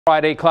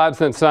Friday,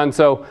 clouds and sun.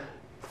 So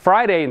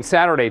Friday and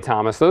Saturday,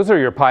 Thomas, those are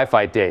your pie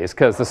fight days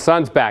because the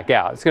sun's back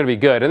out. It's going to be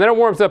good. And then it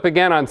warms up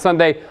again on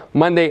Sunday,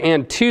 Monday,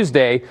 and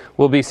Tuesday.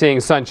 We'll be seeing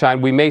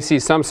sunshine. We may see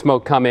some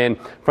smoke come in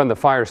from the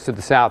fires to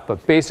the south,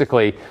 but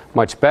basically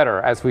much better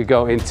as we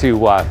go into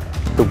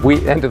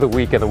the end of the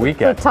week and the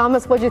weekend. So,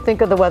 Thomas, what do you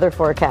think of the weather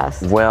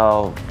forecast?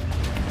 Well,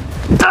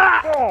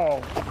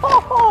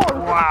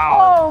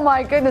 Wow. Oh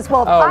my goodness!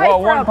 Well,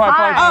 one pie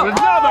fight to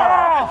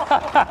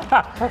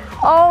another.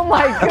 Oh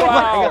my goodness!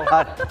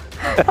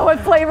 Wow. What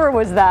flavor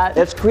was that?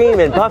 it's cream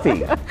and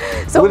puffy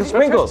So with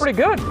sprinkles.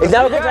 Pretty good. Is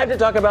now a good time to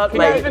talk about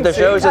the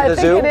shows at the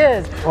zoo? I think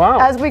it is. Wow.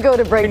 As we go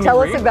to break, tell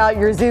us about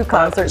your zoo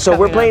concert. So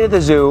we're playing at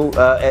the zoo,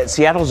 at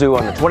Seattle Zoo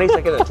on the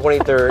 22nd and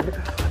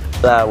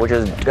 23rd, which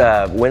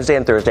is Wednesday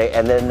and Thursday,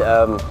 and then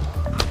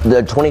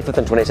the 25th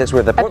and 26th we're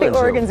at the Portland the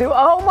Oregon Zoo. Zoo.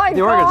 Oh my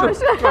gosh!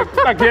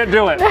 I can't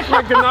do it.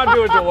 I cannot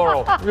do it to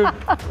Laurel. I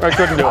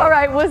couldn't do it. All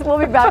right, we'll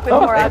be back with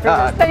more after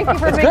this. Thank you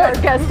for being our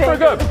guest. We're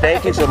good.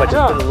 Thank you so much.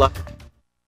 It's been a lot.